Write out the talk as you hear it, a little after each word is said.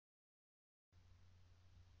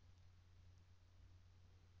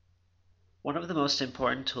One of the most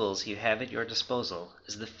important tools you have at your disposal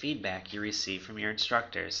is the feedback you receive from your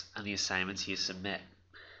instructors on the assignments you submit.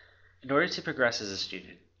 In order to progress as a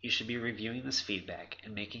student, you should be reviewing this feedback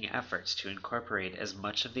and making efforts to incorporate as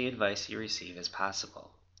much of the advice you receive as possible.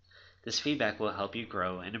 This feedback will help you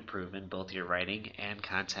grow and improve in both your writing and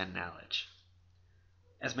content knowledge.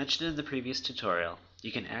 As mentioned in the previous tutorial,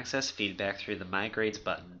 you can access feedback through the My Grades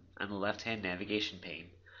button on the left-hand navigation pane,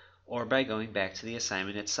 or by going back to the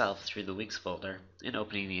assignment itself through the Weeks folder and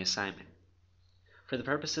opening the assignment. For the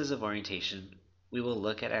purposes of orientation, we will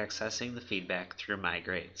look at accessing the feedback through My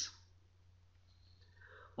Grades.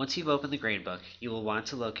 Once you've opened the gradebook, you will want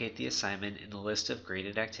to locate the assignment in the list of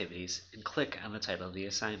graded activities and click on the title of the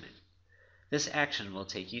assignment. This action will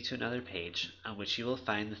take you to another page on which you will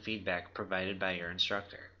find the feedback provided by your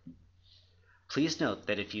instructor. Please note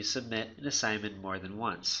that if you submit an assignment more than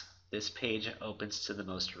once, this page opens to the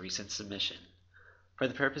most recent submission. For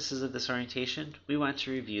the purposes of this orientation, we want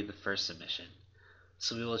to review the first submission.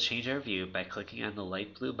 So we will change our view by clicking on the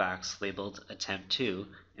light blue box labeled Attempt 2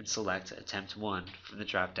 and select Attempt 1 from the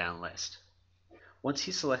drop-down list. Once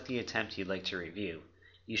you select the attempt you'd like to review,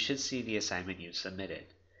 you should see the assignment you've submitted.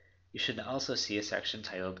 You should also see a section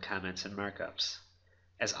titled Comments and Markups.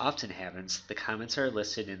 As often happens, the comments are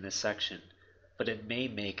listed in this section, but it may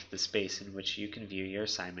make the space in which you can view your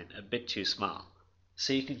assignment a bit too small,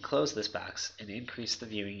 so you can close this box and increase the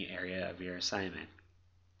viewing area of your assignment.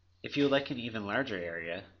 If you would like an even larger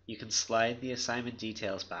area, you can slide the assignment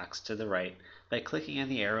details box to the right by clicking on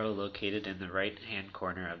the arrow located in the right-hand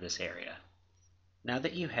corner of this area. Now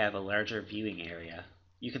that you have a larger viewing area,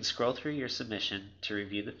 you can scroll through your submission to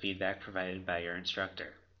review the feedback provided by your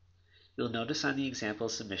instructor. You'll notice on the example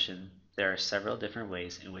submission there are several different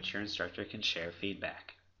ways in which your instructor can share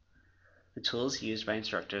feedback. The tools used by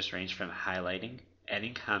instructors range from highlighting,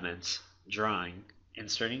 adding comments, drawing,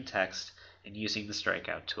 inserting text, and using the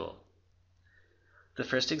strikeout tool. The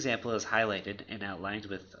first example is highlighted and outlined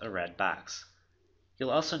with a red box. You'll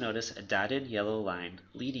also notice a dotted yellow line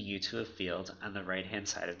leading you to a field on the right-hand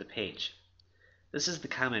side of the page. This is the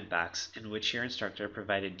comment box in which your instructor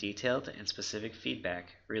provided detailed and specific feedback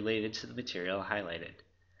related to the material highlighted.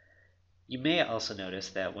 You may also notice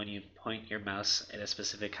that when you point your mouse at a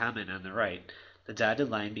specific comment on the right, the dotted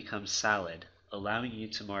line becomes solid, allowing you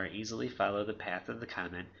to more easily follow the path of the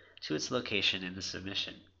comment to its location in the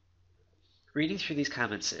submission. Reading through these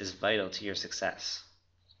comments is vital to your success.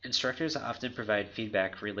 Instructors often provide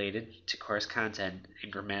feedback related to course content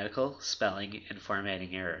and grammatical, spelling, and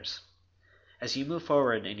formatting errors. As you move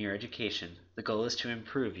forward in your education, the goal is to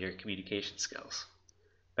improve your communication skills.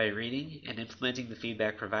 By reading and implementing the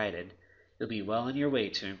feedback provided, you'll be well on your way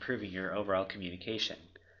to improving your overall communication.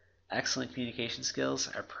 Excellent communication skills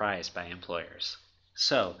are prized by employers.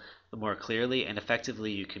 So, the more clearly and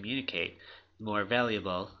effectively you communicate, the more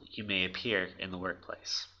valuable you may appear in the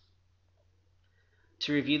workplace.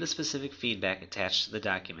 To review the specific feedback attached to the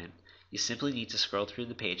document, you simply need to scroll through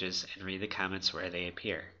the pages and read the comments where they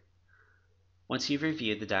appear. Once you've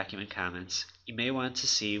reviewed the document comments, you may want to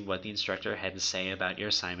see what the instructor had to say about your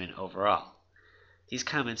assignment overall. These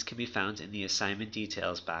comments can be found in the assignment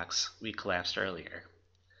details box we collapsed earlier.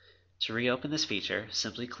 To reopen this feature,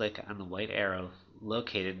 simply click on the white arrow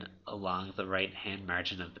located along the right-hand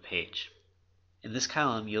margin of the page. In this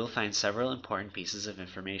column, you'll find several important pieces of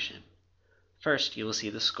information. First, you will see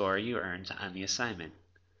the score you earned on the assignment.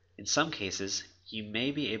 In some cases, you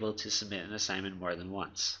may be able to submit an assignment more than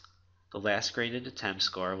once. The last graded attempt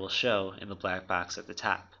score will show in the black box at the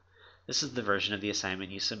top. This is the version of the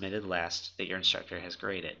assignment you submitted last that your instructor has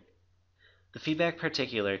graded. The feedback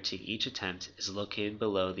particular to each attempt is located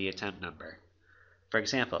below the attempt number. For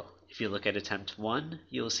example, if you look at attempt 1,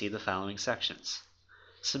 you will see the following sections.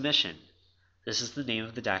 Submission. This is the name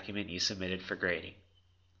of the document you submitted for grading.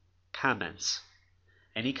 Comments.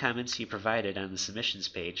 Any comments you provided on the submissions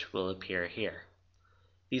page will appear here.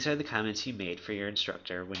 These are the comments you made for your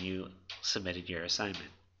instructor when you submitted your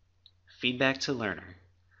assignment. Feedback to learner.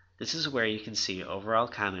 This is where you can see overall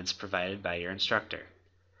comments provided by your instructor.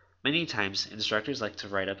 Many times, instructors like to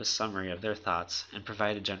write up a summary of their thoughts and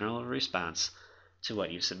provide a general response to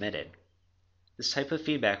what you submitted. This type of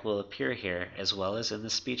feedback will appear here as well as in the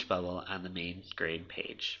speech bubble on the main grade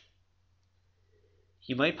page.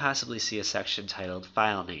 You might possibly see a section titled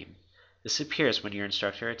File Name. This appears when your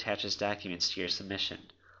instructor attaches documents to your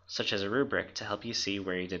submission, such as a rubric to help you see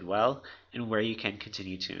where you did well and where you can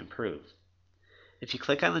continue to improve. If you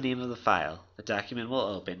click on the name of the file, the document will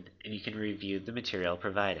open and you can review the material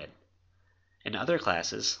provided. In other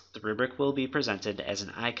classes, the rubric will be presented as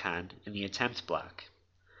an icon in the attempt block.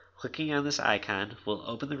 Clicking on this icon will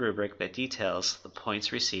open the rubric that details the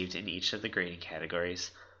points received in each of the grading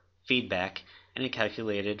categories, feedback, and a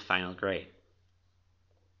calculated final grade.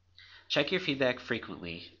 Check your feedback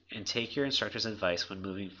frequently and take your instructor's advice when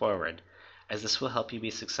moving forward, as this will help you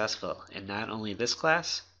be successful in not only this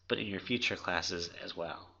class, but in your future classes as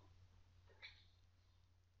well.